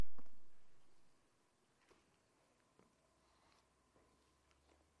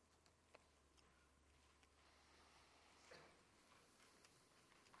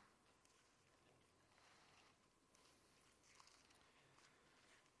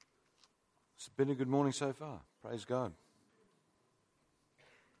It's been a good morning so far. Praise God.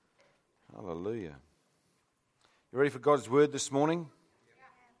 Hallelujah. You ready for God's word this morning?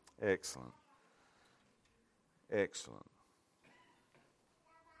 Excellent. Excellent.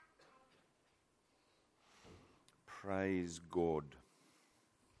 Praise God.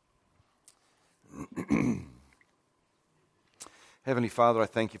 Heavenly Father, I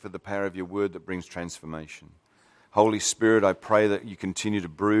thank you for the power of your word that brings transformation. Holy Spirit, I pray that you continue to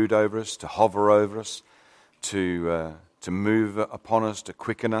brood over us, to hover over us, to move upon us, to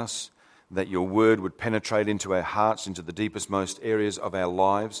quicken us, that your word would penetrate into our hearts, into the deepest, most areas of our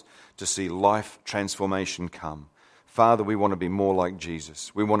lives, to see life transformation come. Father, we want to be more like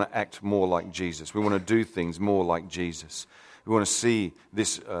Jesus. We want to act more like Jesus. We want to do things more like Jesus. We want to see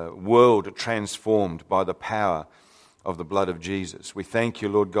this world transformed by the power of the blood of Jesus. We thank you,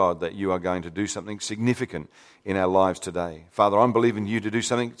 Lord God, that you are going to do something significant in our lives today. Father, I'm believing you to do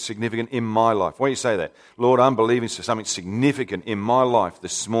something significant in my life. Why do you say that? Lord, I'm believing for something significant in my life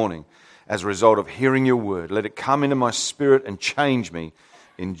this morning as a result of hearing your word. Let it come into my spirit and change me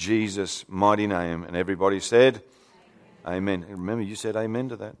in Jesus' mighty name. And everybody said, amen. Remember, you said amen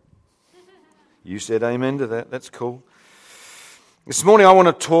to that. You said amen to that. That's cool. This morning I want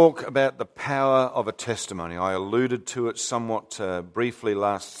to talk about the power of a testimony. I alluded to it somewhat briefly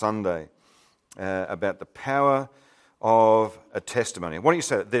last Sunday about the power of a testimony. Why don't you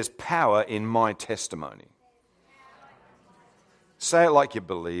say that? There's power in my testimony. Say it like you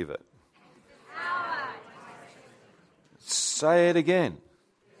believe it. Say it again.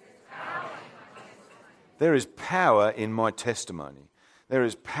 There is power in my testimony. There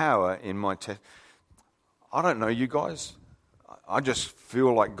is power in my testimony. I don't know you guys. I just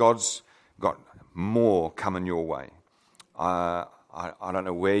feel like God's got more coming your way. I don't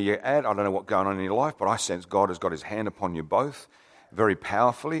know where you're at. I don't know what's going on in your life, but I sense God has got his hand upon you both very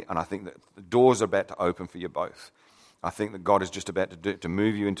powerfully, and I think that the doors are about to open for you both. I think that God is just about to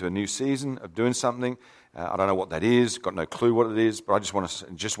move you into a new season of doing something. I don't know what that is, got no clue what it is, but I just want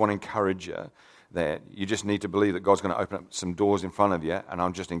to encourage you that you just need to believe that God's going to open up some doors in front of you, and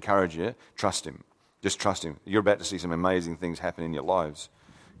I'll just encourage you, trust him. Just trust him. You're about to see some amazing things happen in your lives.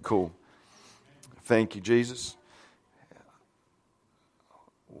 Cool. Thank you, Jesus.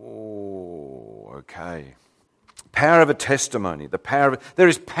 Oh, okay. Power of a testimony. There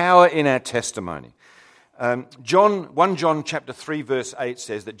is power in our testimony. 1 John chapter 3 verse 8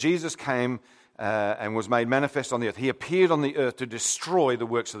 says that Jesus came and was made manifest on the earth. He appeared on the earth to destroy the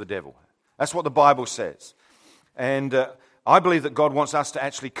works of the devil. That's what the Bible says. And I believe that God wants us to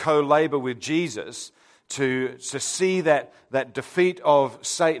actually co-labor with Jesus to see that defeat of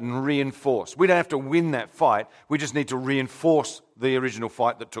Satan reinforced. We don't have to win that fight. We just need to reinforce the original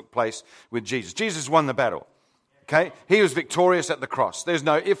fight that took place with Jesus. Jesus won the battle. Okay? He was victorious at the cross. There's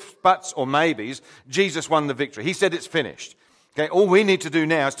no ifs, buts, or maybes. Jesus won the victory. He said it's finished. Okay, all we need to do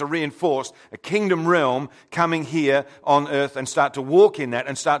now is to reinforce a kingdom realm coming here on earth and start to walk in that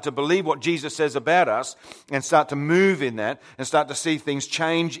and start to believe what Jesus says about us and start to move in that and start to see things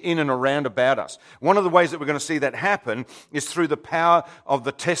change in and around about us. One of the ways that we're going to see that happen is through the power of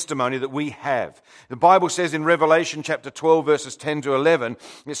the testimony that we have. The Bible says in Revelation chapter 12 verses 10 to 11,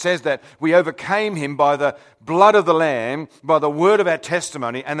 it says that we overcame him by the blood of the Lamb, by the word of our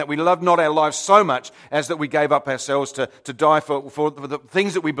testimony, and that we loved not our lives so much as that we gave up ourselves to die for the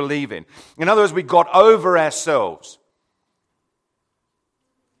things that we believe in. In other words, we got over ourselves.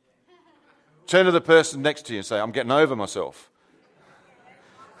 Turn to the person next to you and say, I'm getting over myself.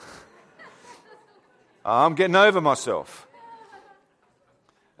 I'm getting over myself.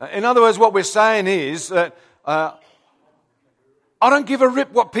 In other words, what we're saying is that I don't give a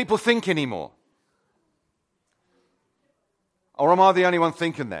rip what people think anymore. Or am I the only one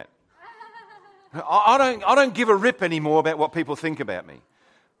thinking that? I don't give a rip anymore about what people think about me.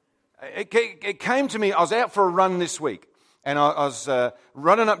 It came to me, I was out for a run this week, and I was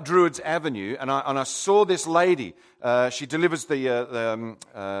running up Druids Avenue, and I saw this lady. She delivers the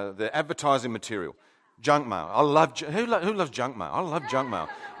advertising material, junk mail. Who loves junk mail? I love junk mail.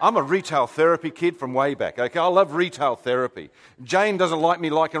 I'm a retail therapy kid from way back. Okay, I love retail therapy. Jane doesn't like me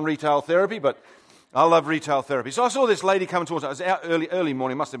liking retail therapy, but I love retail therapy. So I saw this lady coming towards us. I was out early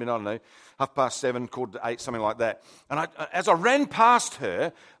morning, must have been, I don't know, 7:30, 7:45, something like that. And as I ran past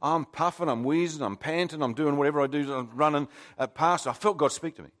her, I'm puffing, I'm wheezing, I'm panting, I'm doing whatever I do, I'm running past her. I felt God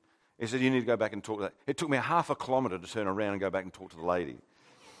speak to me. He said, you need to go back and talk to that. It took me half a kilometre to turn around and go back and talk to the lady.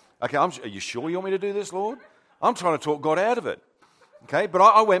 Okay, are you sure you want me to do this, Lord? I'm trying to talk God out of it. Okay, but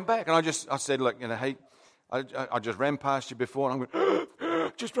I went back and I said, look, hey, I just ran past you before, and I'm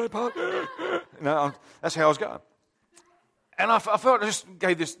going, just ran past. That's how I was going. And I felt I just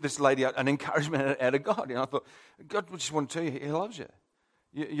gave this lady an encouragement out of God. I thought, God would just want to tell you He loves you.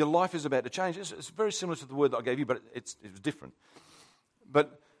 Your life is about to change. It's very similar to the word that I gave you, but it was different.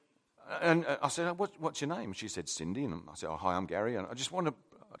 And I said, what's your name? She said, Cindy. And I said, hi, I'm Gary. And I just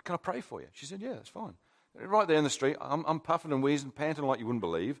can I pray for you? She said, yeah, that's fine. Right there in the street, I'm puffing and wheezing, panting like you wouldn't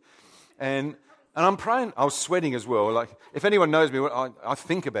believe. And I'm praying. I was sweating as well. Like, if anyone knows me, I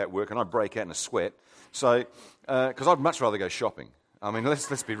think about work and I break out in a sweat. So, because I'd much rather go shopping. I mean,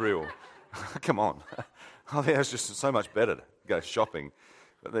 let's be real. Come on. I think it's just so much better to go shopping.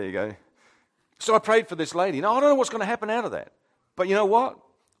 But there you go. So I prayed for this lady. Now, I don't know what's going to happen out of that. But you know what?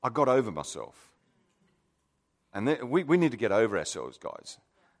 I got over myself. And we need to get over ourselves, guys.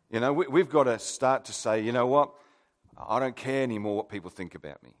 You know, we've got to start to say, you know what? I don't care anymore what people think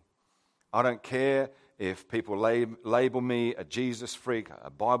about me. I don't care if people label me a Jesus freak, a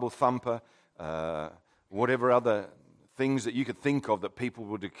Bible thumper, whatever other things that you could think of that people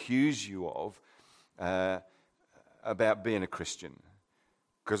would accuse you of about being a Christian.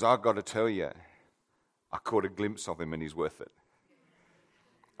 Because I've got to tell you, I caught a glimpse of him and he's worth it.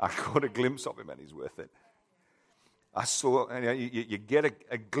 I caught a glimpse of him and he's worth it. I saw, you get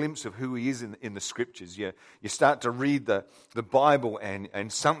a glimpse of who he is in the scriptures. You start to read the Bible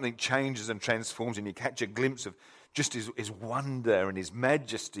and something changes and transforms and you catch a glimpse of just his wonder and his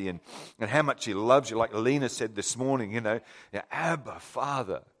majesty and how much he loves you. Like Lena said this morning, Abba,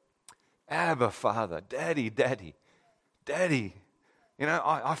 Father, Daddy, Daddy, Daddy.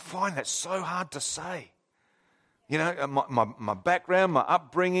 I find that so hard to say. My background, my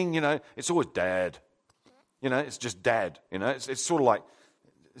upbringing, it's always Dad. It's just Dad. It's sort of like,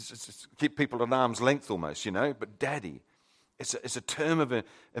 it's keep people at arm's length almost, but Daddy. It's a term of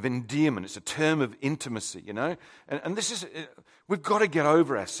endearment. It's a term of intimacy, And this is, we've got to get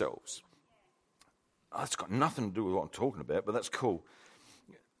over ourselves. It's got nothing to do with what I'm talking about, but that's cool.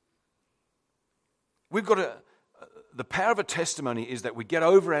 We've got to, the power of a testimony is that we get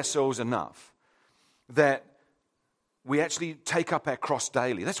over ourselves enough that we actually take up our cross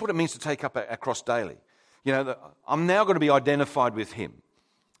daily. That's what it means to take up our cross daily. I'm now going to be identified with him.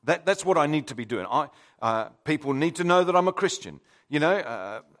 That's what I need to be doing. People need to know that I'm a Christian.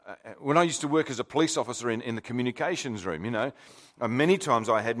 When I used to work as a police officer in the communications room, many times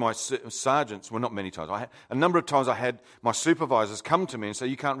I had my sergeants, well, not many times, a number of times I had my supervisors come to me and say,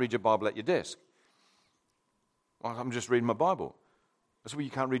 you can't read your Bible at your desk. Well, I'm just reading my Bible. I said, well,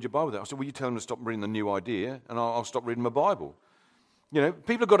 you can't read your Bible there. I said, well, you tell them to stop reading the New Idea and I'll stop reading my Bible.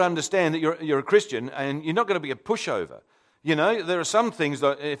 People have got to understand that you're a Christian and you're not going to be a pushover. There are some things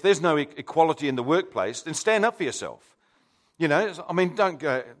that if there's no equality in the workplace, then stand up for yourself. Don't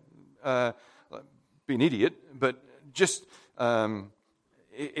go be an idiot, but just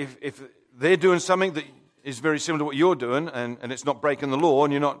if they're doing something that is very similar to what you're doing and it's not breaking the law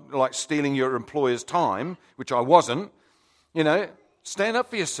and you're not like stealing your employer's time, which I wasn't, stand up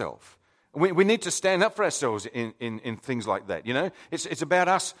for yourself. We need to stand up for ourselves in things like that, It's about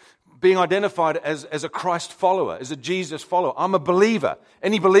us being identified as a Christ follower, as a Jesus follower. I'm a believer.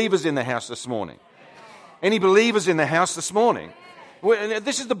 Any believers in the house this morning? Any believers in the house this morning?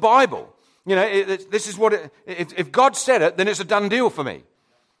 This is the Bible. This is what if God said it, then it's a done deal for me.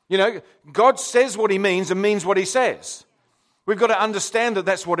 God says what he means and means what he says. We've got to understand that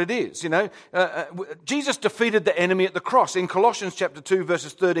that's what it is, Jesus defeated the enemy at the cross. In Colossians chapter 2,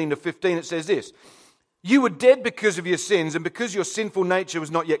 verses 13 to 15, it says this: you were dead because of your sins and because your sinful nature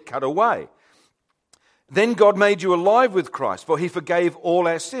was not yet cut away. Then God made you alive with Christ, for he forgave all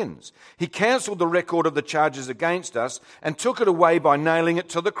our sins. He cancelled the record of the charges against us and took it away by nailing it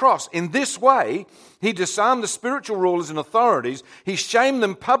to the cross. In this way, he disarmed the spiritual rulers and authorities. He shamed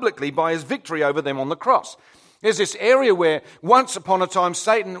them publicly by his victory over them on the cross. There's this area where once upon a time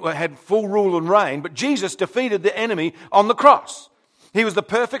Satan had full rule and reign, but Jesus defeated the enemy on the cross. He was the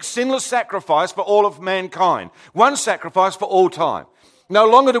perfect sinless sacrifice for all of mankind. One sacrifice for all time. No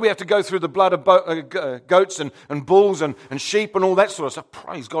longer do we have to go through the blood of goats and bulls and sheep and all that sort of stuff.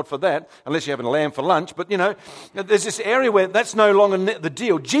 Praise God for that, unless you're having a lamb for lunch. But, there's this area where that's no longer the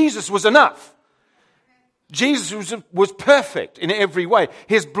deal. Jesus was enough. Jesus was perfect in every way.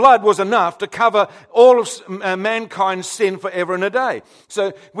 His blood was enough to cover all of mankind's sin forever and a day.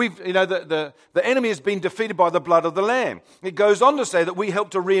 So the enemy has been defeated by the blood of the Lamb. It goes on to say that we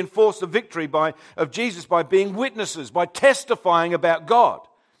help to reinforce the victory of Jesus by being witnesses, by testifying about God.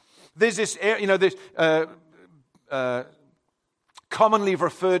 There's this, commonly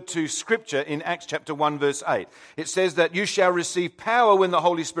referred to scripture in Acts chapter 1 verse 8. It says that you shall receive power when the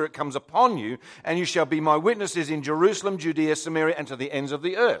Holy Spirit comes upon you, and you shall be my witnesses in Jerusalem, Judea, Samaria, and to the ends of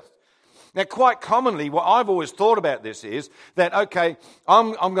the earth. Now, quite commonly, what I've always thought about this is that, okay,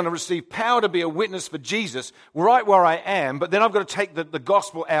 I'm going to receive power to be a witness for Jesus right where I am, but then I've got to take the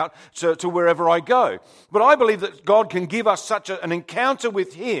gospel out to wherever I go. But I believe that God can give us such an encounter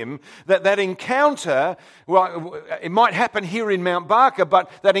with Him that encounter, well, it might happen here in Mount Barker, but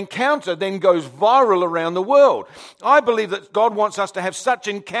that encounter then goes viral around the world. I believe that God wants us to have such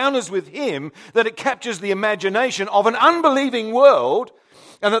encounters with Him that it captures the imagination of an unbelieving world,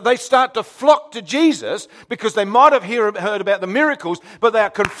 and that they start to flock to Jesus because they might have heard about the miracles, but they are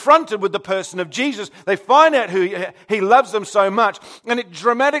confronted with the person of Jesus. They find out who He loves them so much, and it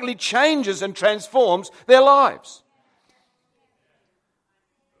dramatically changes and transforms their lives.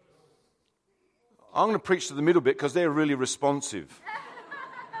 I'm going to preach to the middle bit because they're really responsive.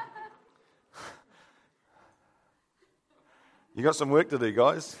 You got some work to do,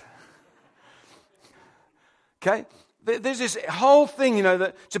 guys. Okay? There's this whole thing,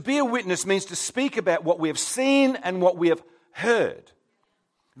 that to be a witness means to speak about what we have seen and what we have heard.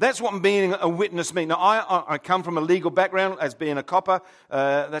 That's what being a witness means. Now, I come from a legal background as being a copper.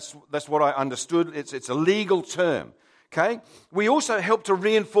 That's what I understood. It's a legal term. Okay? We also help to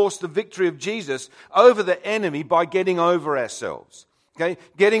reinforce the victory of Jesus over the enemy by getting over ourselves. Okay?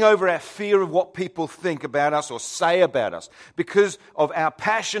 Getting over our fear of what people think about us or say about us because of our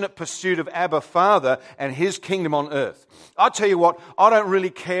passionate pursuit of Abba Father and His kingdom on earth. I tell you what, I don't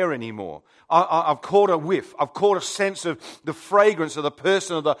really care anymore. I've caught a whiff. I've caught a sense of the fragrance of the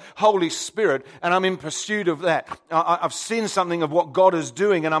person of the Holy Spirit, and I'm in pursuit of that. I've seen something of what God is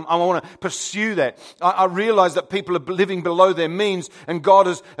doing, and I want to pursue that. I realize that people are living below their means, and God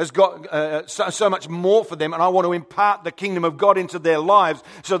has got so much more for them, and I want to impart the kingdom of God into their lives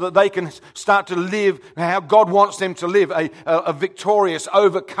so that they can start to live how God wants them to live, a victorious,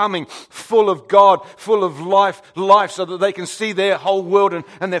 overcoming, full of God, full of life, so that they can see their whole world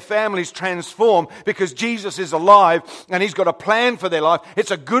and their families transform because Jesus is alive and He's got a plan for their life.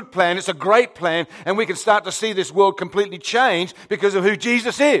 It's a good plan. It's a great plan. And we can start to see this world completely change because of who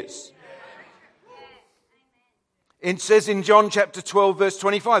Jesus is. It says in John chapter 12, verse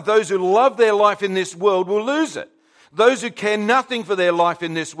 25, those who love their life in this world will lose it. Those who care nothing for their life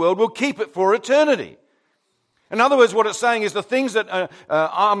in this world will keep it for eternity. In other words, what it's saying is the things that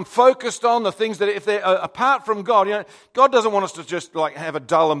I'm focused on, the things that if they're apart from God, God doesn't want us to just like have a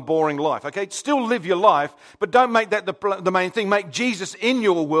dull and boring life, okay? Still live your life, but don't make that the main thing. Make Jesus in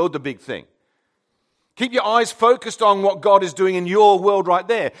your world the big thing. Keep your eyes focused on what God is doing in your world right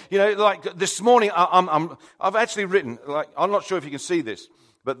there. Like this morning, I've actually written, I'm not sure if you can see this,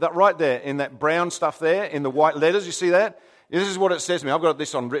 but that right there in that brown stuff there, in the white letters, you see that? This is what it says to me. I've got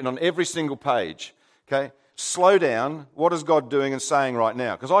this written on every single page, okay? Slow down. What is God doing and saying right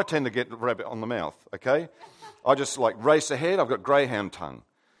now? Because I tend to get the rabbit on the mouth, okay? I just race ahead. I've got greyhound tongue,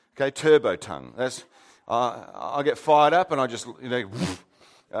 okay? Turbo tongue. I get fired up and I just,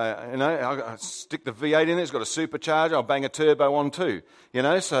 I stick the V8 in it. It's got a supercharger. I'll bang a turbo on too,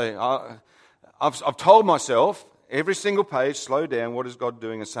 So I've told myself every single page, slow down. What is God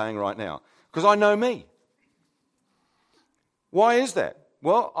doing and saying right now? Because I know me. Why is that?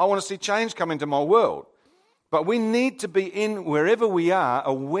 Well, I want to see change come into my world. But we need to be wherever we are,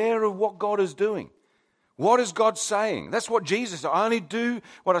 aware of what God is doing. What is God saying? That's what Jesus said. I only do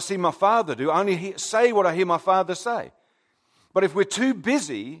what I see my Father do. I only say what I hear my Father say. But if we're too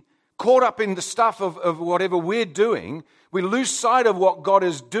busy, caught up in the stuff of whatever we're doing, we lose sight of what God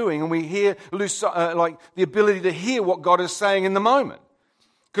is doing, and we lose the ability to hear what God is saying in the moment.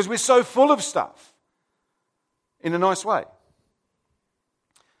 Because we're so full of stuff in a nice way.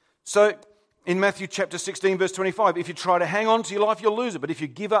 So, in Matthew chapter 16, verse 25, if you try to hang on to your life, you'll lose it. But if you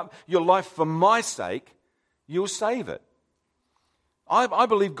give up your life for my sake, you'll save it. I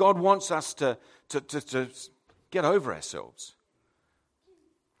believe God wants us to get over ourselves.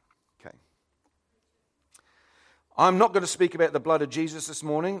 Okay. I'm not going to speak about the blood of Jesus this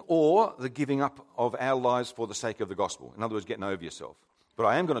morning or the giving up of our lives for the sake of the gospel. In other words, getting over yourself. But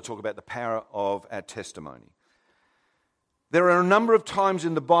I am going to talk about the power of our testimony. There are a number of times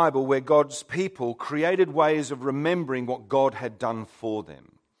in the Bible where God's people created ways of remembering what God had done for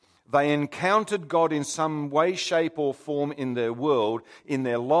them. They encountered God in some way, shape, or form in their world, in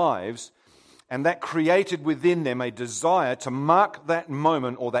their lives, and that created within them a desire to mark that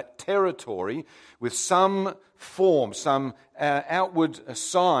moment or that territory with some form, some outward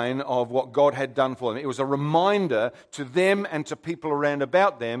sign of what God had done for them. It was a reminder to them and to people around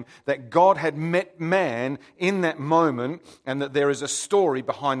about them that God had met man in that moment and that there is a story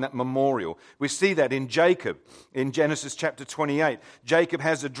behind that memorial. We see that in Jacob, in Genesis chapter 28. Jacob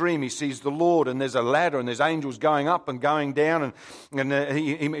has a dream. He sees the Lord and there's a ladder and there's angels going up and going down, and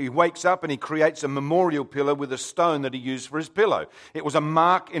he wakes up and he creates a memorial pillar with a stone that he used for his pillow. It was a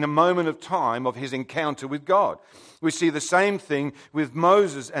mark in a moment of time of his encounter with God. We see the same thing with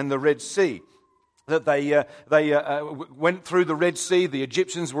Moses and the Red Sea. That they went through the Red Sea. The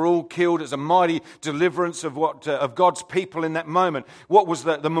Egyptians were all killed. It's a mighty deliverance of God's people in that moment. What was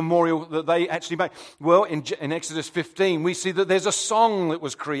the memorial that they actually made? Well, in Exodus 15, we see that there's a song that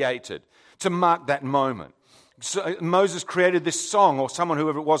was created to mark that moment. So Moses created this song, or someone,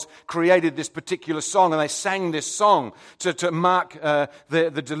 whoever it was, created this particular song, and they sang this song to mark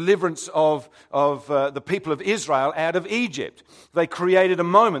the deliverance of the people of Israel out of Egypt. They created a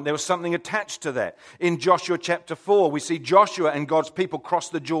moment. There was something attached to that. In Joshua chapter 4, we see Joshua and God's people cross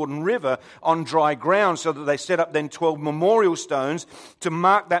the Jordan River on dry ground, so that they set up then 12 memorial stones to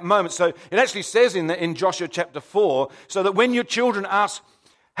mark that moment. So it actually says in Joshua chapter 4, so that when your children ask,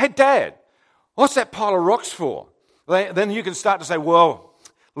 "Hey, Dad, what's that pile of rocks for?" Then you can start to say, "Well,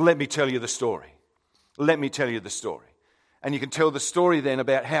 let me tell you the story. Let me tell you the story." And you can tell the story then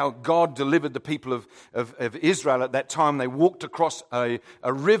about how God delivered the people of Israel at that time. They walked across a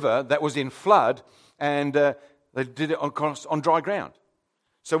river that was in flood, and they did it on dry ground.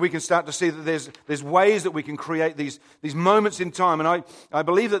 So we can start to see that there's ways that we can create these moments in time. And I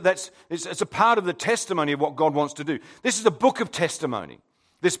believe that it's a part of the testimony of what God wants to do. This is a book of testimony.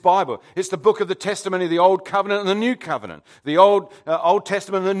 This Bible, it's the book of the testimony of the Old Covenant and the New Covenant, the Old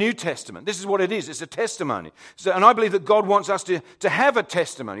Testament and the New Testament. This is what it is. It's a testimony. And I believe that God wants us to have a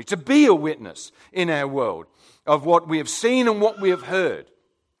testimony, to be a witness in our world of what we have seen and what we have heard.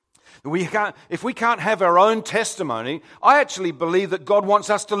 If we can't have our own testimony, I actually believe that God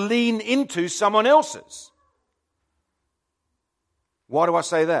wants us to lean into someone else's. Why do I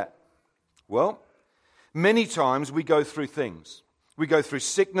say that? Well, many times we go through things. We go through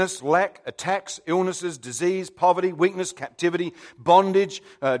sickness, lack, attacks, illnesses, disease, poverty, weakness, captivity, bondage,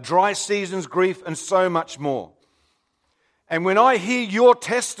 dry seasons, grief, and so much more. And when I hear your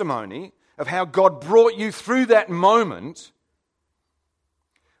testimony of how God brought you through that moment,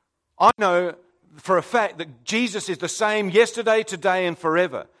 I know for a fact that Jesus is the same yesterday, today, and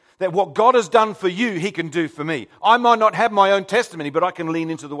forever. That what God has done for you, He can do for me. I might not have my own testimony, but I can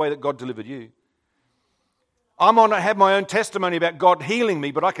lean into the way that God delivered you. I might not have my own testimony about God healing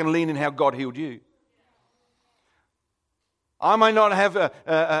me, but I can lean in how God healed you. I may not have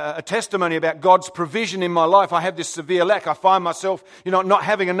a testimony about God's provision in my life. I have this severe lack. I find myself, not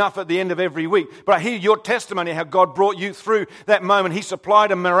having enough at the end of every week. But I hear your testimony, how God brought you through that moment. He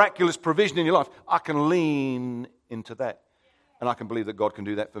supplied a miraculous provision in your life. I can lean into that. And I can believe that God can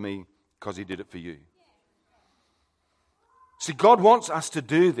do that for me because He did it for you. See, God wants us to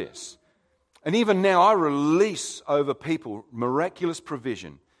do this. And even now, I release over people miraculous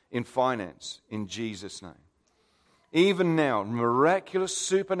provision in finance in Jesus' name. Even now, miraculous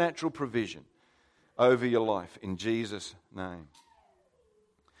supernatural provision over your life in Jesus' name.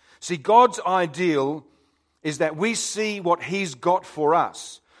 See, God's ideal is that we see what He's got for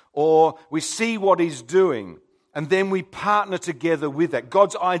us, or we see what He's doing, and then we partner together with that.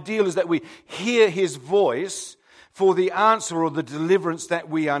 God's ideal is that we hear His voice for the answer or the deliverance that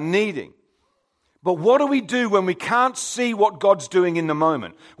we are needing. But what do we do when we can't see what God's doing in the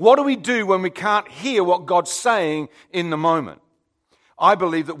moment? What do we do when we can't hear what God's saying in the moment? I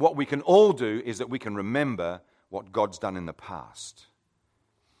believe that what we can all do is that we can remember what God's done in the past.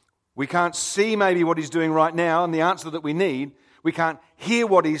 We can't see maybe what He's doing right now and the answer that we need. We can't hear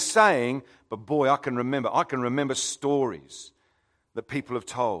what He's saying, but boy, I can remember stories that people have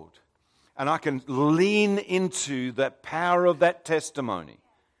told. And I can lean into the power of that testimony.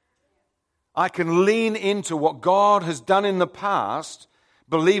 I can lean into what God has done in the past,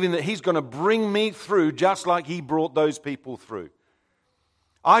 believing that He's going to bring me through just like He brought those people through.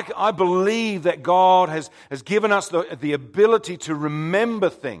 I believe that God has given us the ability to remember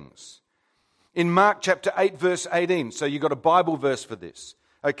things. In Mark chapter 8, verse 18, so you've got a Bible verse for this.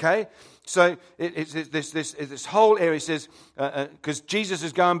 Okay? So it's this whole area says, because Jesus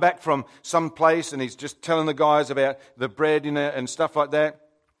is going back from some place and He's just telling the guys about the bread and stuff like that.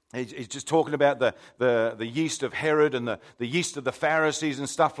 He's just talking about the yeast of Herod and the yeast of the Pharisees and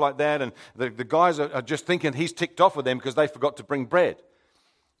stuff like that. And the guys are just thinking He's ticked off with them because they forgot to bring bread.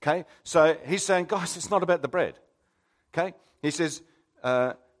 Okay? So He's saying, guys, it's not about the bread. Okay? He says,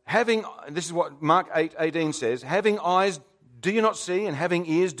 how this is what Mark 8:18 says, having eyes, do you not see? And having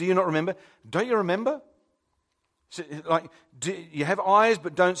ears, do you not remember? Don't you remember? So, you have eyes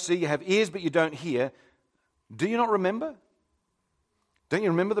but don't see, you have ears but you don't hear. Do you not remember? Don't you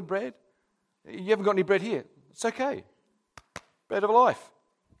remember the bread? You haven't got any bread here. It's okay. Bread of life.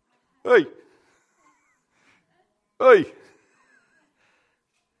 Hey. Hey.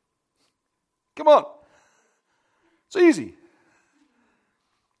 Come on. It's easy.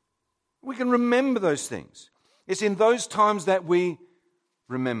 We can remember those things. It's in those times that we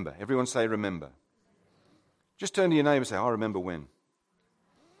remember. Everyone say remember. Just turn to your neighbor and say, I remember when.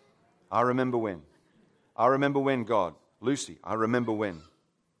 I remember when. I remember when, God. Lucy, I remember when.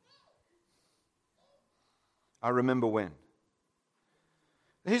 I remember when.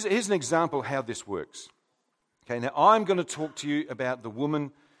 Here's an example of how this works. Okay, now I'm going to talk to you about the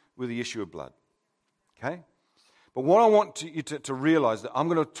woman with the issue of blood. Okay? But what I want you to realize that I'm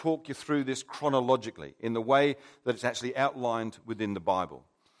going to talk you through this chronologically in the way that it's actually outlined within the Bible.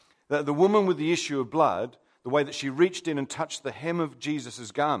 That the woman with the issue of blood, the way that she reached in and touched the hem of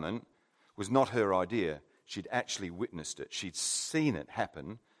Jesus' garment was not her idea. She'd actually witnessed it. She'd seen it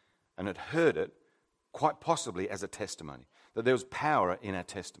happen and had heard it, quite possibly as a testimony. That there was power in our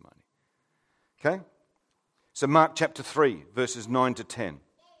testimony. Okay? So Mark chapter 3, verses 9 to 10.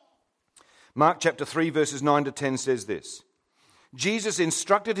 Mark chapter 3, verses 9 to 10 says this. Jesus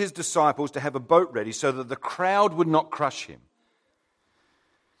instructed his disciples to have a boat ready so that the crowd would not crush him.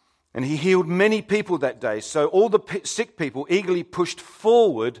 And he healed many people that day, so all the sick people eagerly pushed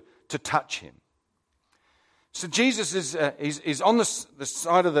forward to touch him. So Jesus is on the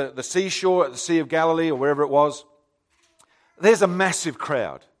side of the seashore at the Sea of Galilee or wherever it was. There's a massive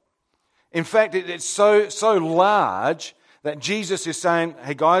crowd. In fact, it's so large that Jesus is saying,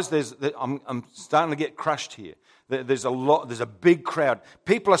 hey guys, I'm starting to get crushed here. There's a big crowd.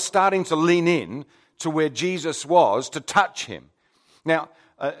 People are starting to lean in to where Jesus was to touch him. Now,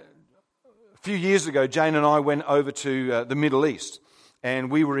 a few years ago, Jane and I went over to the Middle East.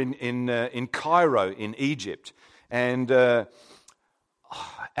 And we were in Cairo, in Egypt. And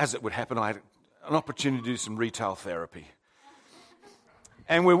as it would happen, I had an opportunity to do some retail therapy.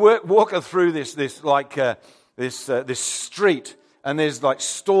 And we're walking through this street, and there's like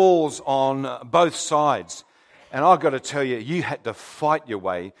stalls on both sides. And I've got to tell you, you had to fight your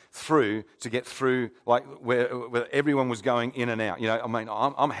way through to get through, like where everyone was going in and out. You know, I mean,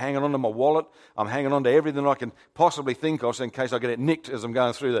 I'm hanging on to my wallet. I'm hanging on to everything I can possibly think of, so in case I get it nicked as I'm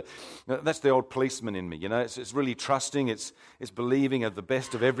going through that's the old policeman in me. You know, it's really trusting. It's believing of the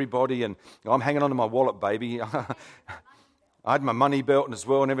best of everybody, and I'm hanging on to my wallet, baby. I had my money belt as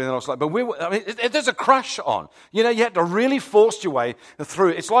well and everything else. But there's a crush on. You know, you had to really force your way through.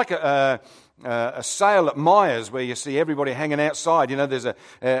 It's like a sale at Myers where you see everybody hanging outside. You know, there's a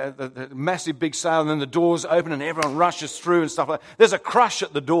massive big sale and then the doors open and everyone rushes through and stuff like that. There's a crush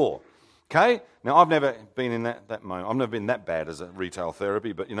at the door. Okay? Now, I've never been in that moment. I've never been that bad as a retail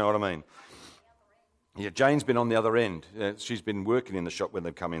therapy, but you know what I mean. Yeah, Jane's been on the other end. She's been working in the shop when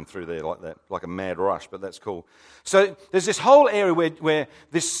they've come in through there like that, like a mad rush, but that's cool. So there's this whole area where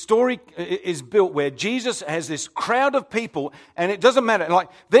this story is built, where Jesus has this crowd of people, and it doesn't matter. Like,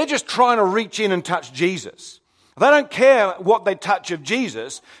 they're just trying to reach in and touch Jesus. They don't care what they touch of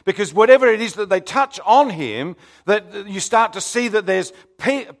Jesus, because whatever it is that they touch on him, that you start to see that there's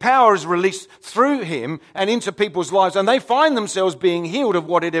power is released through him and into people's lives, and they find themselves being healed of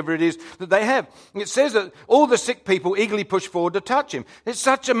whatever it is that they have. It says that all the sick people eagerly push forward to touch him. It's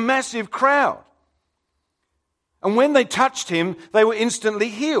such a massive crowd. And when they touched him, they were instantly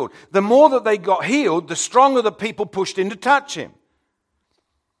healed. The more that they got healed, the stronger the people pushed in to touch him.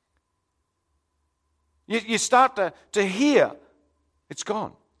 You start to hear, it's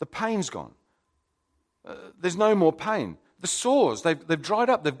gone. The pain's gone. There's no more pain. The sores, they've dried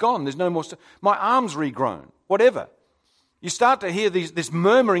up, they've gone. There's no more. My arm's regrown, whatever. You start to hear this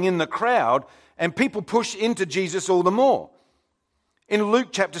murmuring in the crowd, and people push into Jesus all the more. In Luke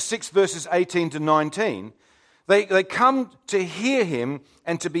chapter 6, verses 18 to 19, they come to hear him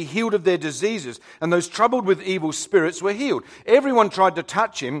and to be healed of their diseases. And those troubled with evil spirits were healed. Everyone tried to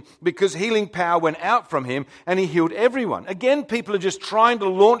touch him because healing power went out from him and he healed everyone. Again, people are just trying to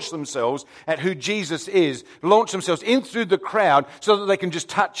launch themselves at who Jesus is, launch themselves in through the crowd so that they can just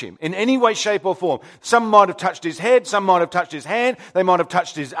touch him in any way, shape or form. Some might have touched his head, some might have touched his hand, they might have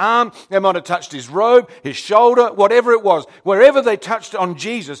touched his arm, they might have touched his robe, his shoulder, whatever it was. Wherever they touched on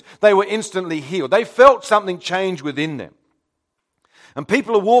Jesus, they were instantly healed. They felt something change within them. And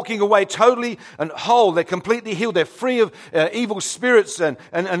people are walking away totally and whole. They're completely healed. They're free of evil spirits and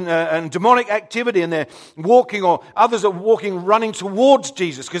demonic activity. And they're walking, or others are walking, running towards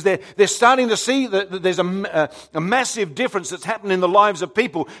Jesus, because they're starting to see that there's a massive difference that's happened in the lives of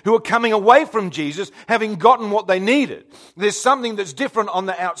people who are coming away from Jesus, having gotten what they needed. There's something that's different on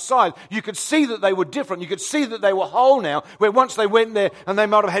the outside. You could see that they were different. You could see that they were whole now, where once they went there and they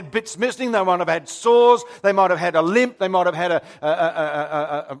might have had bits missing, they might have had sores, they might have had a limp, they might have had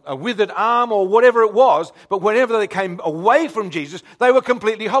a withered arm or whatever it was, but whenever they came away from Jesus, they were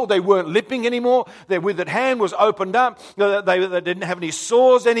completely whole. They weren't limping anymore. Their withered hand was opened up. They didn't have any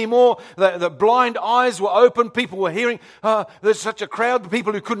sores anymore. The blind eyes were open. People were hearing. There's such a crowd. The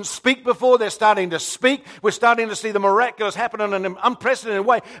people who couldn't speak before, they're starting to speak. We're starting to see the miraculous happen in an unprecedented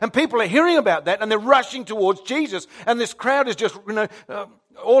way. And people are hearing about that, and they're rushing towards Jesus. And this crowd is just,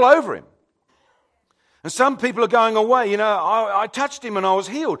 all over him. And some people are going away. I touched him and I was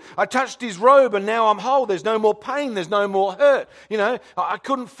healed. I touched his robe and now I'm whole. There's no more pain. There's no more hurt. I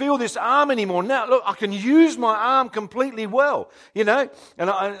couldn't feel this arm anymore. Now, look, I can use my arm completely well. And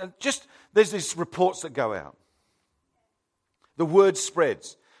there's these reports that go out. The word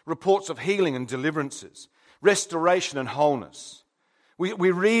spreads. Reports of healing and deliverances, restoration and wholeness.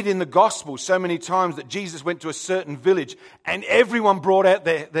 We read in the Gospel so many times that Jesus went to a certain village and everyone brought out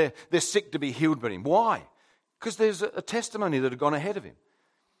their sick to be healed by him. Why? Because there's a testimony that had gone ahead of him.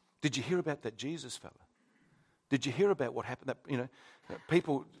 Did you hear about that Jesus fella? Did you hear about what happened? That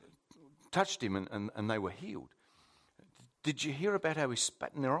people touched him and they were healed. Did you hear about how he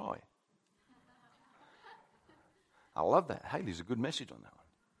spat in their eye? I love that. Haley's a good message on that one.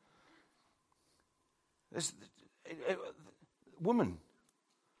 There's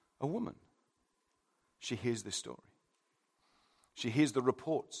a woman, she hears this story. She hears the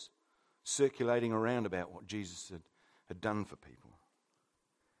reports circulating around about what Jesus had done for people.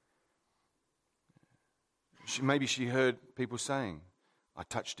 Maybe she heard people saying, I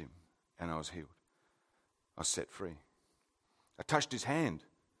touched him and I was healed. I was set free. I touched his hand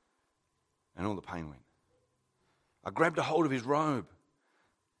and all the pain went. I grabbed a hold of his robe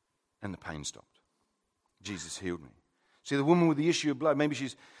and the pain stopped. Jesus healed me. See, the woman with the issue of blood, maybe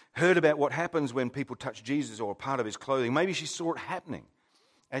she's heard about what happens when people touch Jesus or a part of his clothing. Maybe she saw it happening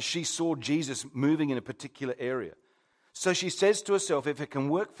as she saw Jesus moving in a particular area. So she says to herself, if it can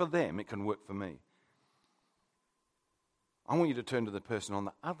work for them, it can work for me. I want you to turn to the person on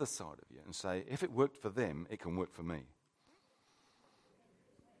the other side of you and say, if it worked for them, it can work for me.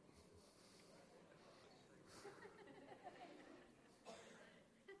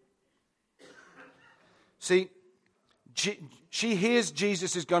 See, she hears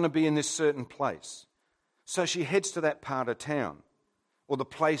Jesus is going to be in this certain place. So she heads to that part of town, or the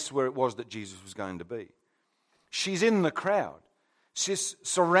place where it was that Jesus was going to be. She's in the crowd. She's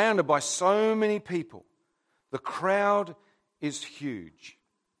surrounded by so many people. The crowd is huge.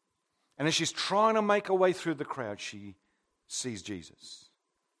 And as she's trying to make her way through the crowd, she sees Jesus.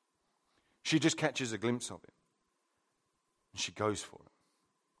 She just catches a glimpse of him. And she goes for it.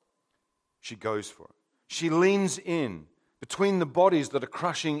 She goes for it. She leans in between the bodies that are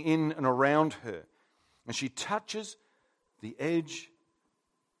crushing in and around her. And she touches the edge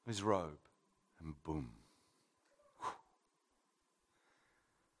of his robe. And boom.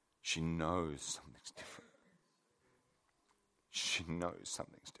 She knows something's different. She knows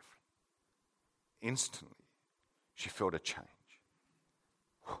something's different. Instantly, she felt a change.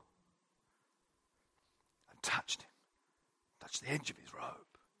 I touched him. Touched the edge of his robe.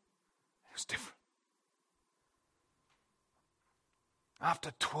 It was different.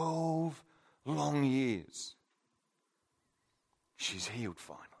 After 12 long years, she's healed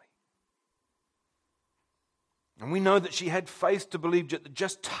finally. And we know that she had faith to believe that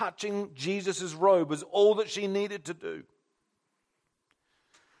just touching Jesus' robe was all that she needed to do.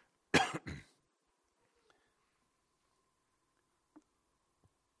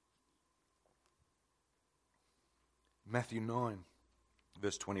 Matthew 9,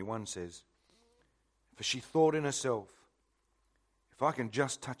 verse 21 says, for she thought in herself, if I can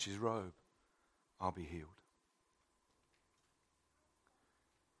just touch his robe, I'll be healed.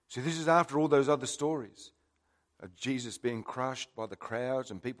 See, this is after all those other stories of Jesus being crushed by the crowds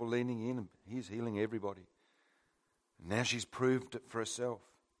and people leaning in, and he's healing everybody. And now she's proved it for herself.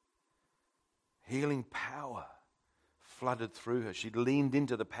 Healing power flooded through her. She'd leaned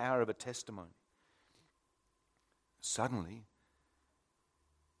into the power of a testimony. Suddenly,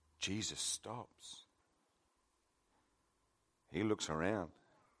 Jesus stops. He looks around.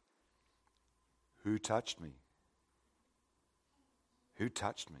 Who touched me? Who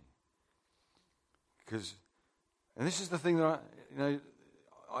touched me? Because And this is the thing that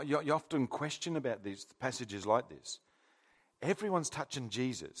you often question about these passages like this. Everyone's touching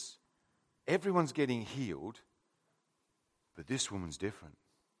Jesus. Everyone's getting healed. But this woman's different.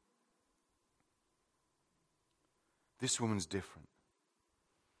 This woman's different.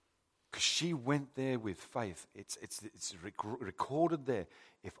 Because she went there with faith. It's recorded there.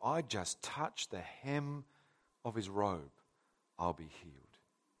 If I just touch the hem of his robe, I'll be healed.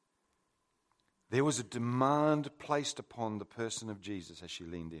 There was a demand placed upon the person of Jesus as she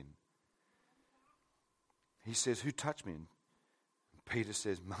leaned in. He says, "Who touched me?" And Peter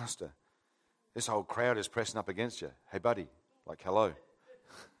says, "Master, this whole crowd is pressing up against you. Hey, buddy," like, hello.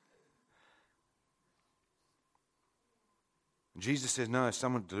 And Jesus says, "No,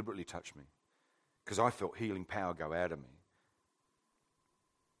 someone deliberately touched me because I felt healing power go out of me."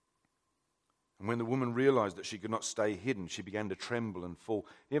 And when the woman realized that she could not stay hidden, she began to tremble and fall.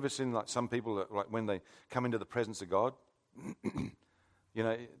 You ever seen like some people, like when they come into the presence of God?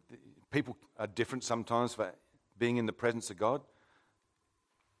 People are different sometimes for being in the presence of God.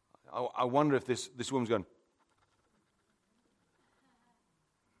 I wonder if this woman's going,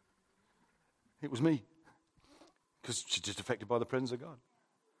 "It was me." Because she's just affected by the presence of God.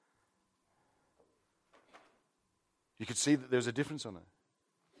 You could see that there's a difference on her.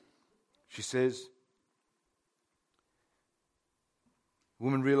 She says, the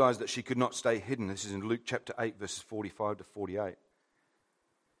woman realized that she could not stay hidden. This is in Luke chapter 8, verses 45 to 48.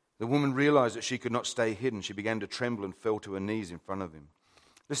 The woman realized that she could not stay hidden. She began to tremble and fell to her knees in front of him.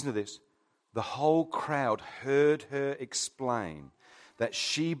 Listen to this. The whole crowd heard her explain that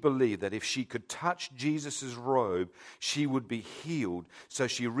she believed that if she could touch Jesus' robe, she would be healed. So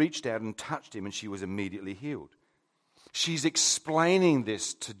she reached out and touched him, and she was immediately healed. She's explaining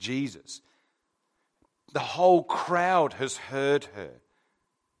this to Jesus. The whole crowd has heard her.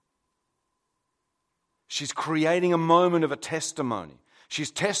 She's creating a moment of a testimony.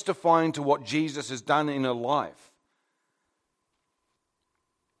 She's testifying to what Jesus has done in her life.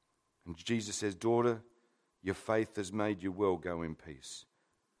 And Jesus says, "Daughter, your faith has made you well. Go in peace."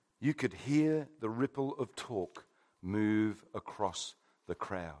 You could hear the ripple of talk move across the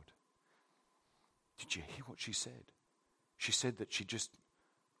crowd. Did you hear what she said? She said that she just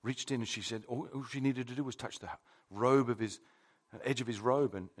reached in and she said all she needed to do was touch the robe of his, edge of his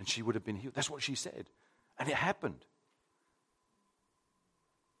robe, and she would have been healed. That's what she said. And it happened.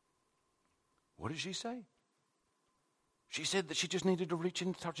 What did she say? She said that she just needed to reach in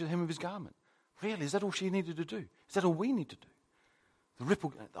and touch the hem of his garment. Really? Is that all she needed to do? Is that all we need to do? The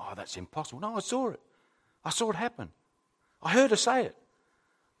ripple, oh, that's impossible. No, I saw it. I saw it happen. I heard her say it.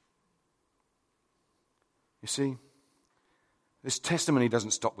 You see, this testimony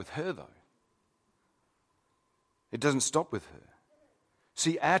doesn't stop with her, though. It doesn't stop with her.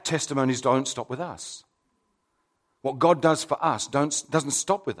 See, our testimonies don't stop with us. What God does for us doesn't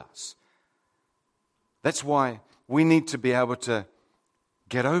stop with us. That's why we need to be able to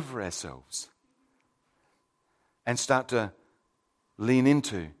get over ourselves and start to lean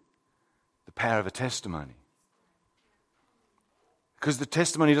into the power of a testimony. Because the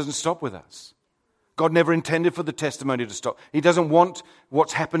testimony doesn't stop with us. God never intended for the testimony to stop. He doesn't want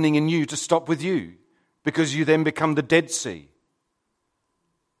what's happening in you to stop with you, because you then become the Dead Sea.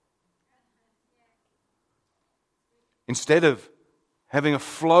 Instead of having a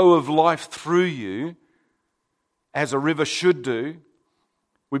flow of life through you, as a river should do,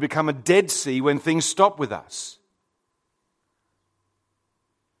 we become a Dead Sea when things stop with us.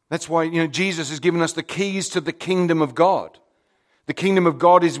 That's why, Jesus has given us the keys to the kingdom of God. The kingdom of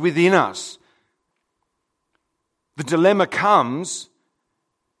God is within us. The dilemma comes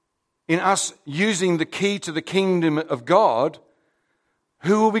in us using the key to the kingdom of God.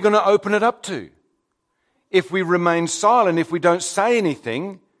 Who are we going to open it up to? If we remain silent, if we don't say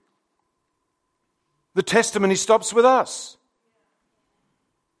anything, the testimony stops with us.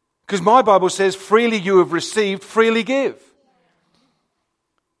 Because my Bible says, freely you have received, freely give.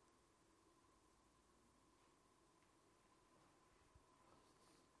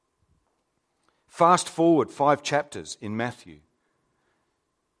 Fast forward 5 chapters in Matthew.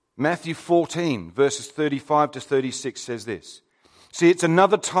 Matthew 14, verses 35 to 36 says this. See, it's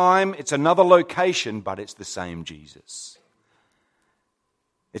another time, it's another location, but it's the same Jesus.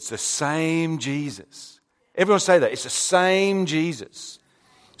 It's the same Jesus. Everyone say that. It's the same Jesus.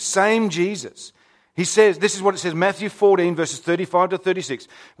 Same Jesus. He says, this is what it says, Matthew 14, verses 35 to 36.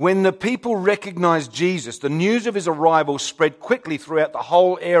 When the people recognized Jesus, the news of his arrival spread quickly throughout the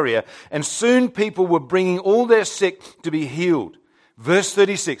whole area, and soon people were bringing all their sick to be healed. Verse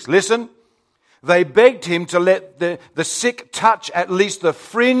 36, listen. They begged him to let the sick touch at least the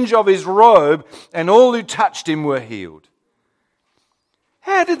fringe of his robe, and all who touched him were healed.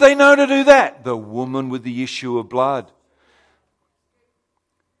 How did they know to do that? The woman with the issue of blood.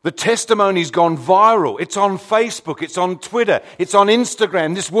 The testimony's gone viral. It's on Facebook. It's on Twitter. It's on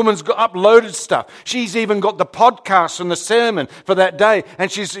Instagram. This woman's uploaded stuff. She's even got the podcast from the sermon for that day.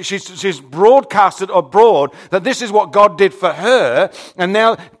 And she's broadcasted abroad that this is what God did for her. And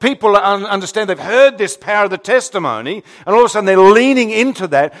now people understand they've heard this power of the testimony. And all of a sudden they're leaning into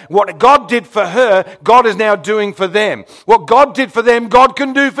that. What God did for her, God is now doing for them. What God did for them, God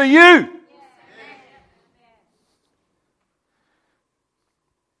can do for you.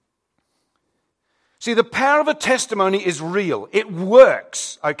 See, the power of a testimony is real. It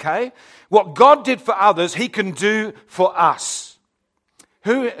works, okay? What God did for others, He can do for us.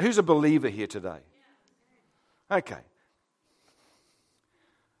 Who's a believer here today? Okay.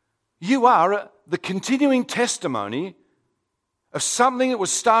 You are the continuing testimony of something that was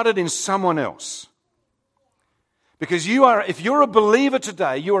started in someone else. Because if you're a believer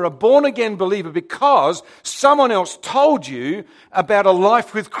today, you are a born-again believer because someone else told you about a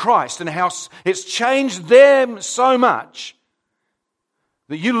life with Christ and how it's changed them so much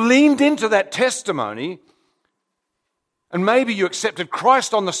that you leaned into that testimony, and maybe you accepted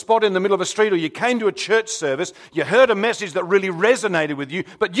Christ on the spot in the middle of a street, or you came to a church service, you heard a message that really resonated with you,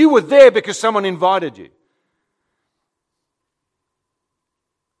 but you were there because someone invited you.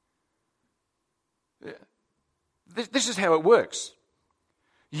 This is how it works.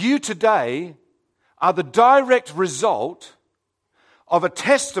 You today are the direct result of a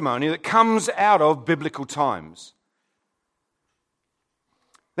testimony that comes out of biblical times.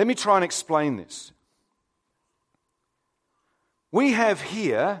 Let me try and explain this. We have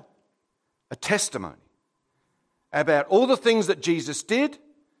here a testimony about all the things that Jesus did,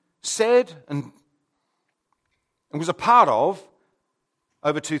 said, and was a part of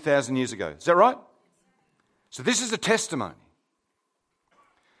over 2,000 years ago. Is that right? So this is a testimony.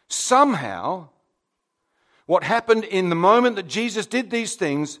 Somehow, what happened in the moment that Jesus did these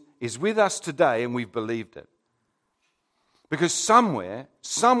things is with us today, and we've believed it. Because somewhere,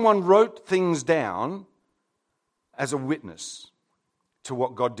 someone wrote things down as a witness to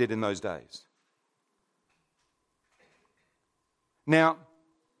what God did in those days. Now,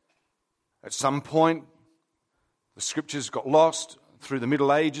 at some point, the scriptures got lost through the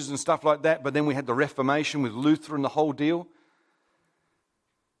Middle Ages and stuff like that, but then we had the Reformation with Luther and the whole deal.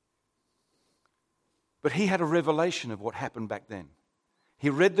 But he had a revelation of what happened back then. He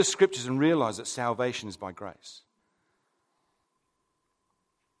read the scriptures and realized that salvation is by grace.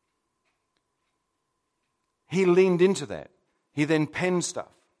 He leaned into that. He then penned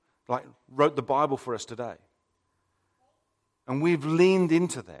stuff, like wrote the Bible for us today. And we've leaned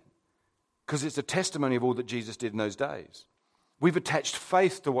into that because it's a testimony of all that Jesus did in those days. We've attached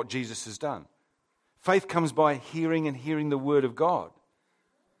faith to what Jesus has done. Faith comes by hearing and hearing the Word of God.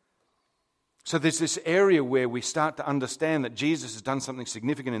 So there's this area where we start to understand that Jesus has done something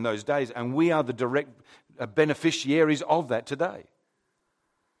significant in those days, and we are the direct beneficiaries of that today.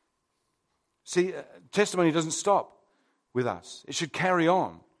 See, testimony doesn't stop with us. It should carry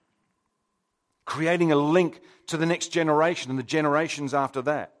on, creating a link to the next generation and the generations after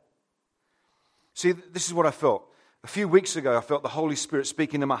that. See, this is what I felt. A few weeks ago, I felt the Holy Spirit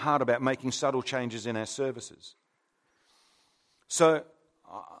speaking to my heart about making subtle changes in our services. So,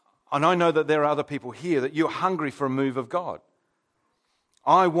 and I know that there are other people here that you're hungry for a move of God.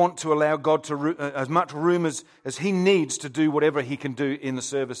 I want to allow God to as much room as He needs to do whatever He can do in the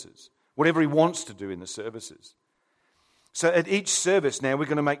services, whatever He wants to do in the services. So at each service now, we're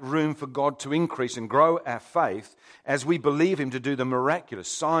going to make room for God to increase and grow our faith as we believe Him to do the miraculous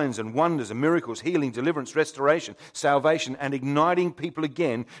signs and wonders and miracles, healing, deliverance, restoration, salvation, and igniting people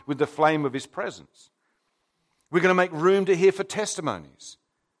again with the flame of His presence. We're going to make room to hear for testimonies.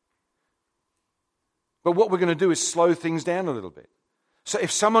 But what we're going to do is slow things down a little bit. So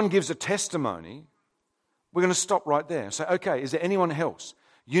if someone gives a testimony, we're going to stop right there and say, okay, is there anyone else?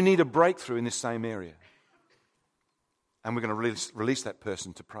 You need a breakthrough in this same area. And we're going to release that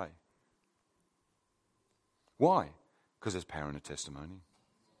person to pray. Why? Because there's power in a testimony.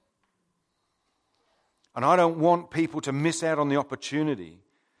 And I don't want people to miss out on the opportunity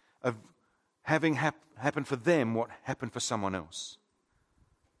of having happen for them what happened for someone else.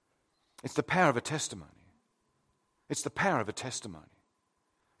 It's the power of a testimony. It's the power of a testimony.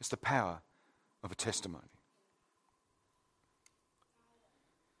 It's the power of a testimony.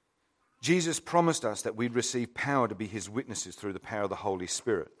 Jesus promised us that we'd receive power to be His witnesses through the power of the Holy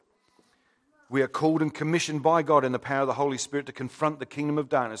Spirit. We are called and commissioned by God in the power of the Holy Spirit to confront the kingdom of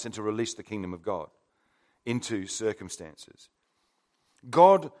darkness and to release the kingdom of God into circumstances.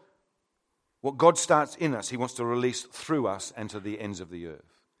 What God starts in us, he wants to release through us and to the ends of the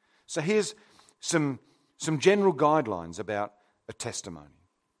earth. So here's some general guidelines about a testimony.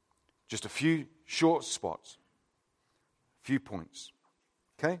 Just a few short spots, a few points.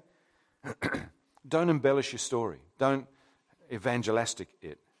 Okay? Don't embellish your story. Don't evangelistic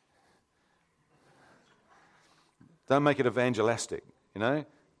it. Don't make it evangelistic, you know?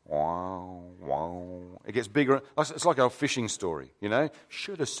 Wow, wow. It gets bigger. It's like a fishing story, you know?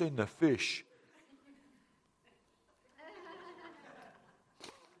 Should have seen the fish.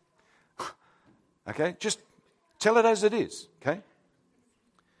 Okay? Just tell it as it is, okay?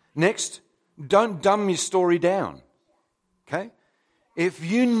 Next, don't dumb your story down, okay? If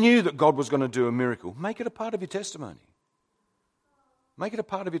you knew that God was going to do a miracle, make it a part of your testimony. Make it a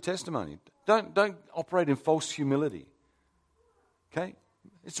part of your testimony. Don't operate in false humility. Okay?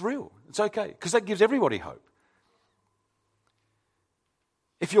 It's real. It's okay. Because that gives everybody hope.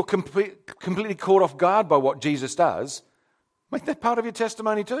 If you're completely caught off guard by what Jesus does, make that part of your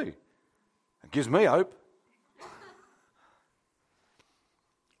testimony too. It gives me hope.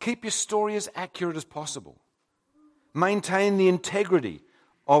 Keep your story as accurate as possible. Maintain the integrity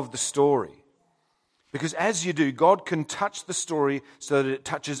of the story. Because as you do, God can touch the story so that it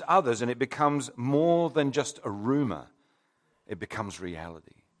touches others and it becomes more than just a rumor. It becomes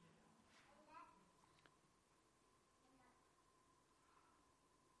reality.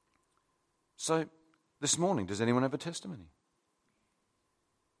 So, this morning, does anyone have a testimony?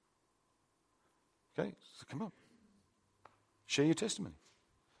 Okay, so come on. Share your testimony.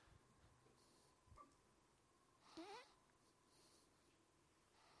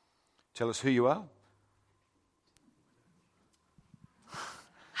 Tell us who you are.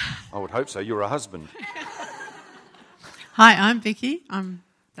 I would hope so. You're a husband. Hi, I'm Vicky.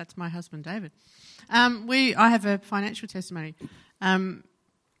 That's my husband, David. I have a financial testimony.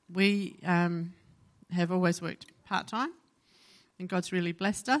 We have always worked part-time, and God's really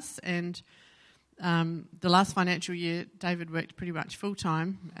blessed us. And the last financial year, David worked pretty much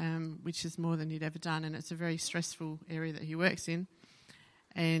full-time, which is more than he'd ever done, and it's a very stressful area that he works in.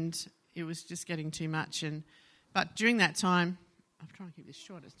 And it was just getting too much. But during that time, I'm trying to keep this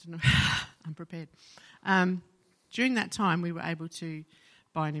short. I'm prepared. During that time, we were able to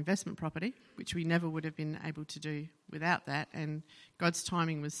buy an investment property, which we never would have been able to do without that. And God's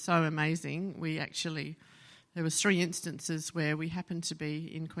timing was so amazing. There was 3 instances where we happened to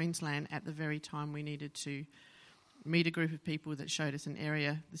be in Queensland at the very time we needed to meet a group of people that showed us an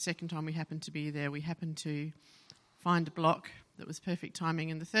area. The second time we happened to be there, we happened to find a block that was perfect timing.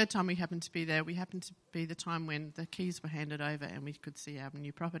 And the third time we happened to be there, we happened to be the time when the keys were handed over and we could see our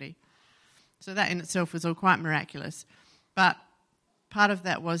new property. So that in itself was all quite miraculous. But part of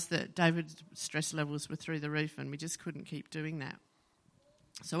that was that David's stress levels were through the roof and we just couldn't keep doing that.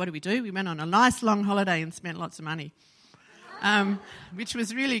 So what did? We went on a nice long holiday and spent lots of money, which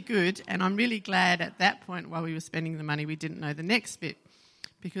was really good. And I'm really glad at that point while we were spending the money we didn't know the next bit,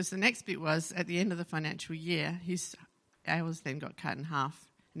 because the next bit was at the end of the financial year, his hours then got cut in half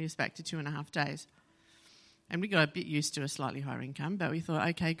and he was back to 2.5 days. And we got a bit used to a slightly higher income, but we thought,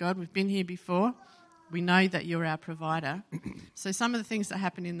 okay, God, we've been here before. We know that you're our provider. So some of the things that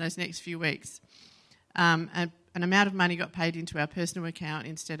happened in those next few weeks, an amount of money got paid into our personal account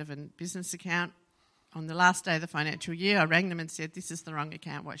instead of a business account. On the last day of the financial year, I rang them and said, this is the wrong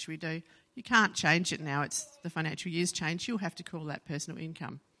account, what should we do? You can't change it now, it's the financial year's changed, you'll have to call that personal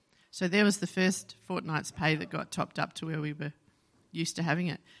income. So there was the first fortnight's pay that got topped up to where we were used to having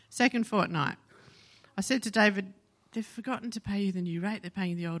it. Second fortnight, I said to David, they've forgotten to pay you the new rate, they're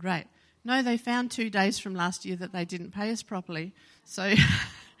paying the old rate. No, they found 2 days from last year that they didn't pay us properly. So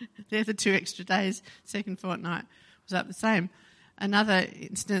they're the 2 extra days. Second fortnight was up the same. Another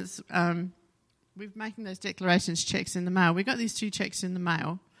instance, we're making those declarations checks in the mail. We got these 2 checks in the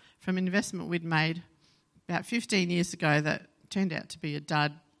mail from an investment we'd made about 15 years ago that turned out to be a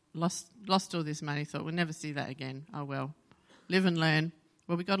dud. Lost all this money, thought we'll never see that again. Oh well, live and learn.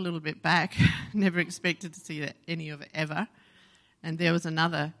 Well, we got a little bit back, never expected to see any of it ever. And there was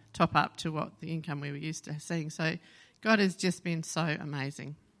another top up to what the income we were used to seeing. So God has just been so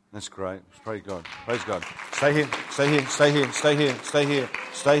amazing. That's great. Praise God. Praise God. Stay here, stay here, stay here, stay here, stay here,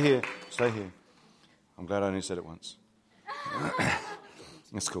 stay here, stay here. I'm glad I only said it once.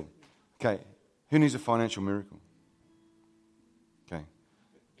 That's cool. Okay, who needs a financial miracle? Okay,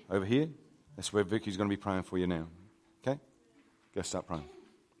 over here, that's where Vicky's going to be praying for you now. Okay, go start praying.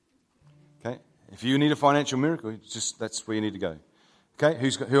 Okay, if you need a financial miracle, that's where you need to go. Okay,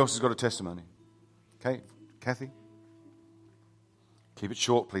 who else has got a testimony? Okay, Kathy? Keep it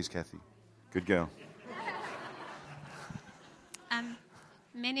short, please, Kathy. Good girl.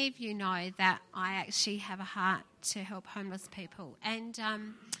 Many of you know that I actually have a heart to help homeless people. And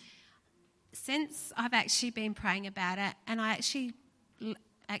since I've actually been praying about it, and I actually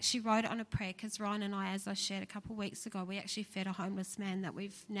wrote it on a prayer, because Ryan and I, as I shared a couple of weeks ago, we actually fed a homeless man that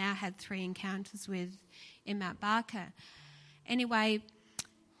we've now had 3 encounters with in Mount Barker. Anyway,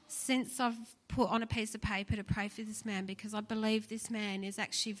 since I've put on a piece of paper to pray for this man, because I believe this man is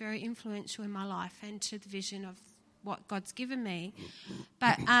actually very influential in my life and to the vision of what God's given me.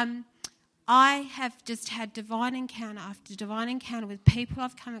 But I have just had divine encounter after divine encounter with people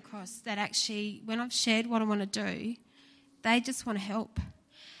I've come across that actually, when I've shared what I want to do, they just want to help.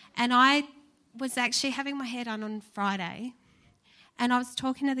 And I was actually having my hair done on Friday, and I was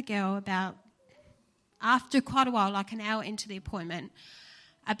talking to the girl about, after quite a while, like an hour into the appointment,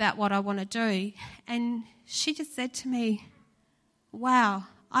 about what I want to do. And she just said to me, wow,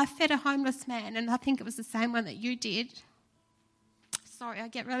 I fed a homeless man, and I think it was the same one that you did. Sorry, I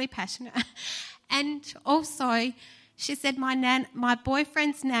get really passionate. And also, she said, my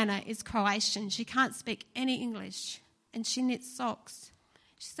boyfriend's nana is Croatian. She can't speak any English, and she knits socks.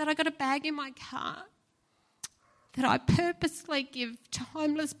 She said, I got a bag in my car that I purposely give to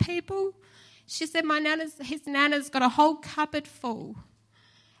homeless people. She said, his nana's got a whole cupboard full,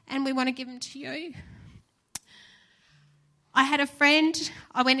 and we want to give them to you. I had a friend,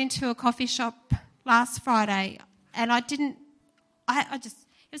 I went into a coffee shop last Friday, and I'd seen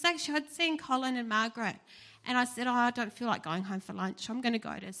Colin and Margaret, and I said, I don't feel like going home for lunch, I'm going to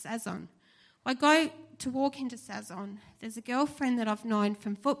go to Sazon. I go to walk into Sazon, there's a girlfriend that I've known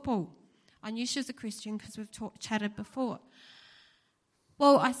from football. I knew she was a Christian because we've chatted before.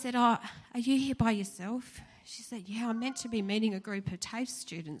 Well, I said, are you here by yourself? She said, yeah, I'm meant to be meeting a group of TAFE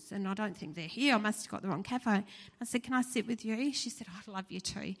students, and I don't think they're here. I must have got the wrong cafe. I said, can I sit with you? She said, I'd love you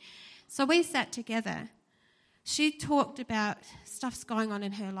too. So we sat together. She talked about stuff's going on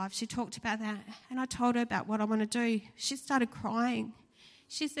in her life. She talked about that, and I told her about what I want to do. She started crying.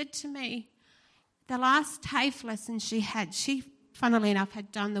 She said to me, the last TAFE lesson she, funnily enough,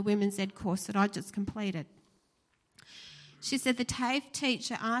 had done the Women's Ed course that I just completed. She said the TAFE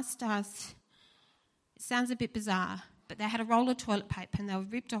teacher asked us, it sounds a bit bizarre, but they had a roll of toilet paper and they were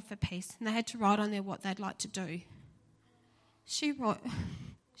ripped off a piece and they had to write on there what they'd like to do. She wrote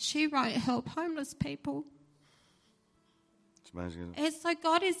help homeless people. It's amazing, isn't it? And so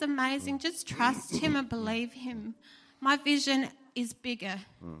God is amazing. Just trust him and believe him. My vision is bigger.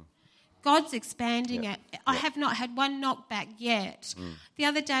 God's expanding it. I have not had one knockback yet. The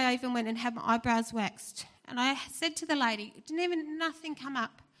other day I even went and had my eyebrows waxed. And I said to the lady, nothing come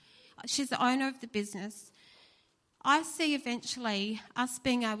up. She's the owner of the business. I see eventually us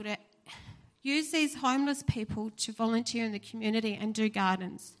being able to use these homeless people to volunteer in the community and do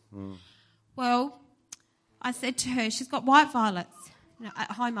gardens. Well, I said to her, she's got white violets.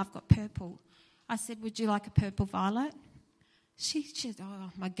 At home I've got purple. I said, would you like a purple violet? She said, oh,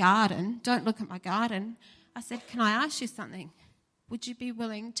 my garden. Don't look at my garden. I said, can I ask you something? Would you be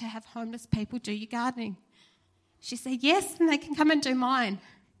willing to have homeless people do your gardening? She said, yes, and they can come and do mine.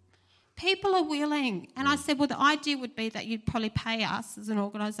 People are willing. And I said, well, the idea would be that you'd probably pay us as an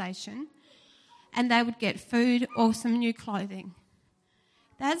organisation and they would get food or some new clothing.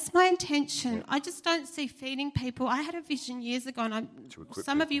 That's my intention. I just don't see feeding people. I had a vision years ago, and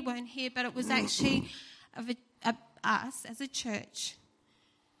some of you weren't here, but it was actually of us as a church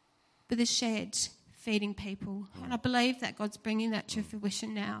with a shed feeding people. And I believe that God's bringing that to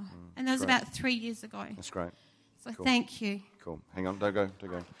fruition now. And that was about 3 years ago. That's great. So Cool. Thank you. Cool. Hang on, don't go.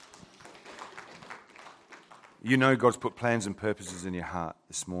 You know God's put plans and purposes in your heart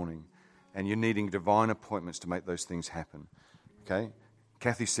this morning, and you're needing divine appointments to make those things happen. Okay?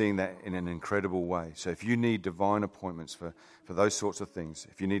 Kathy's seeing that in an incredible way. So if you need divine appointments for those sorts of things,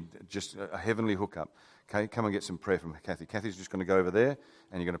 if you need just a heavenly hookup, okay, come and get some prayer from Kathy. Kathy's just going to go over there,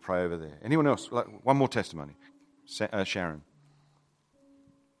 and you're going to pray over there. Anyone else? One more testimony. Sharon.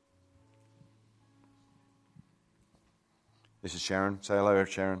 This is Sharon. Say hello,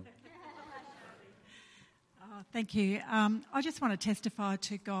 Sharon. Thank you. I just want to testify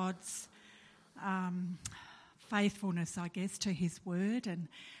to God's faithfulness, I guess, to his word. And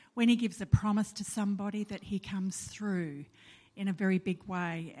when he gives a promise to somebody, that he comes through in a very big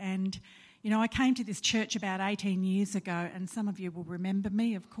way. And, you know, I came to this church about 18 years ago, and some of you will remember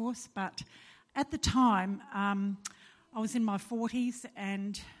me, of course. But at the time, I was in my 40s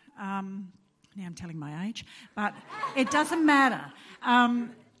and... now I'm telling my age, but it doesn't matter.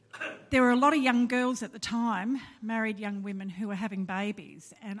 there were a lot of young girls at the time, married young women who were having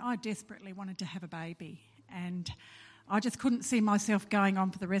babies, and I desperately wanted to have a baby. And I just couldn't see myself going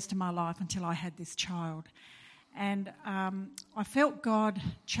on for the rest of my life until I had this child. And I felt God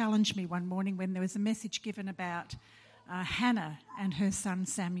challenge me one morning when there was a message given about Hannah and her son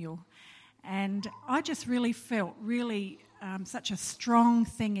Samuel. And I just really felt such a strong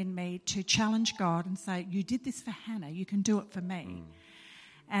thing in me to challenge God and say, you did this for Hannah, you can do it for me.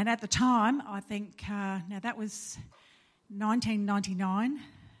 And at the time, I think, now that was 1999,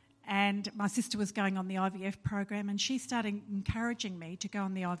 and my sister was going on the IVF program, and she started encouraging me to go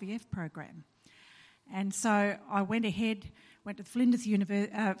on the IVF program. And so I went ahead, went to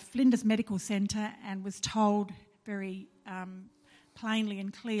Flinders Medical Centre, and was told very plainly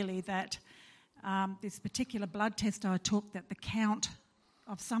and clearly that this particular blood test I took, that the count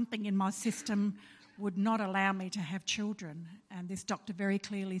of something in my system would not allow me to have children. And this doctor very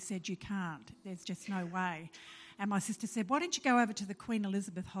clearly said, you can't, there's just no way. And my sister said, why don't you go over to the Queen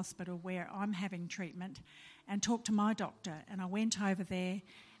Elizabeth Hospital where I'm having treatment and talk to my doctor? And I went over there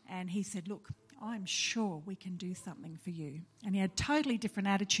and he said, look, I'm sure we can do something for you. And he had a totally different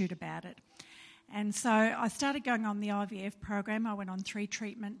attitude about it. And so I started going on the IVF program. I went on 3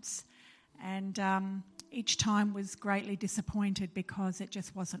 treatments, and each time was greatly disappointed because it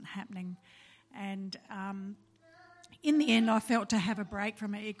just wasn't happening. And in the end, I felt to have a break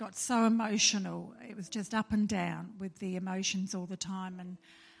from it. It got so emotional. It was just up and down with the emotions all the time.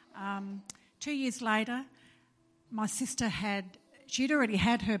 And 2 years later, my sister she'd already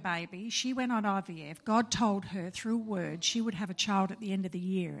had her baby. She went on IVF. God told her through a word she would have a child at the end of the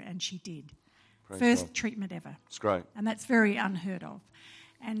year, and she did. Praise First God. treatment ever. It's great. And that's very unheard of.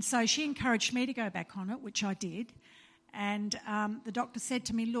 And so she encouraged me to go back on it, which I did. And the doctor said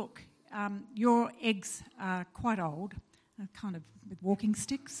to me, look, your eggs are quite old, kind of with walking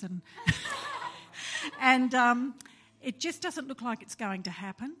sticks, and it just doesn't look like it's going to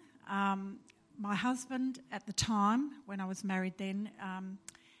happen. My husband at the time, when I was married then,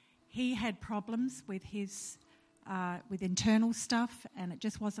 he had problems with his with internal stuff, and it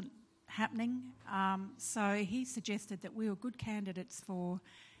just wasn't happening. So he suggested that we were good candidates for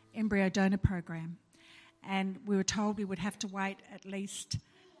embryo donor program, and we were told we would have to wait at least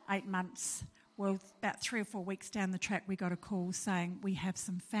 8 months. Well, about 3 or 4 weeks down the track, we got a call saying we have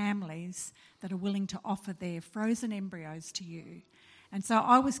some families that are willing to offer their frozen embryos to you. And so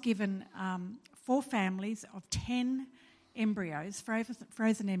I was given 4 families of 10 embryos,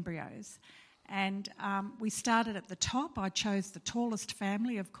 frozen embryos. And we started at the top. I chose the tallest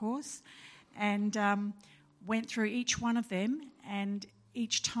family, of course, and went through each one of them. And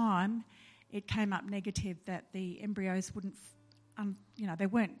each time it came up negative that the embryos wouldn't, they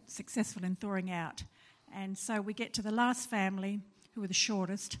weren't successful in thawing out. And so we get to the last family, who were the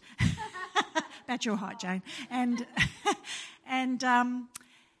shortest, about your height, Jane, and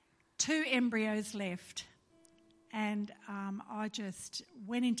 2 embryos left. And I just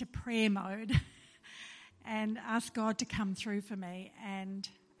went into prayer mode and asked God to come through for me. And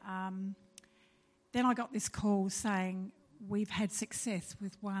then I got this call saying, we've had success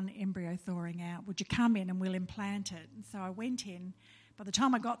with 1 embryo thawing out. Would you come in and we'll implant it? And so I went in. By the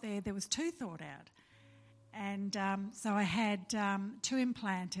time I got there, there was 2 thawed out. And so I had 2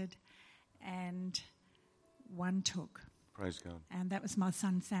 implanted and 1 took. Praise God. And that was my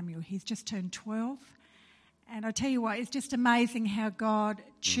son Samuel. He's just turned 12. And I tell you what, it's just amazing how God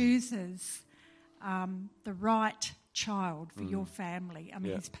chooses the right child for your family. I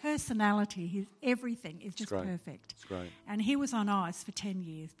mean, his personality, his everything is just perfect. It's great. And he was on ice for 10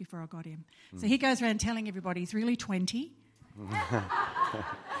 years before I got him. So he goes around telling everybody he's really 20.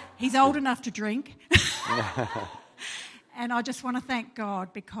 He's old enough to drink. And I just want to thank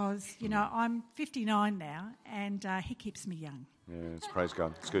God because, I'm 59 now and he keeps me young. Yeah, it's praise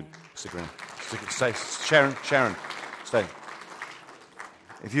God. It's good. Stick around. Stay. Sharon, stay.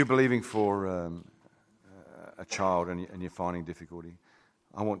 If you're believing for a child and you're finding difficulty,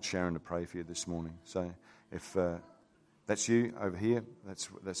 I want Sharon to pray for you this morning. So if that's you over here,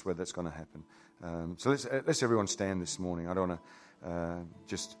 that's where that's going to happen. So let's everyone stand this morning. I don't want to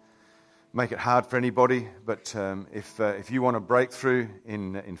just make it hard for anybody, but if you want a breakthrough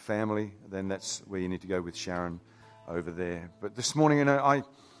in family, then that's where you need to go with Sharon over there. But this morning,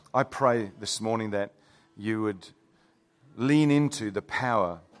 I pray this morning that you would lean into the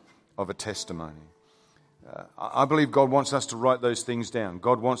power of a testimony. I believe God wants us to write those things down.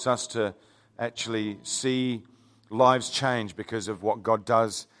 God wants us to actually see lives change because of what God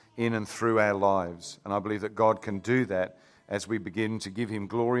does in and through our lives. And I believe that God can do that as we begin to give him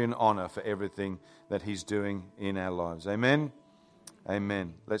glory and honor for everything that he's doing in our lives. Amen?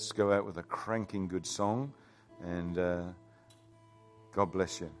 Amen. Let's go out with a cranking good song, and God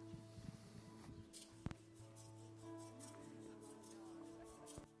bless you.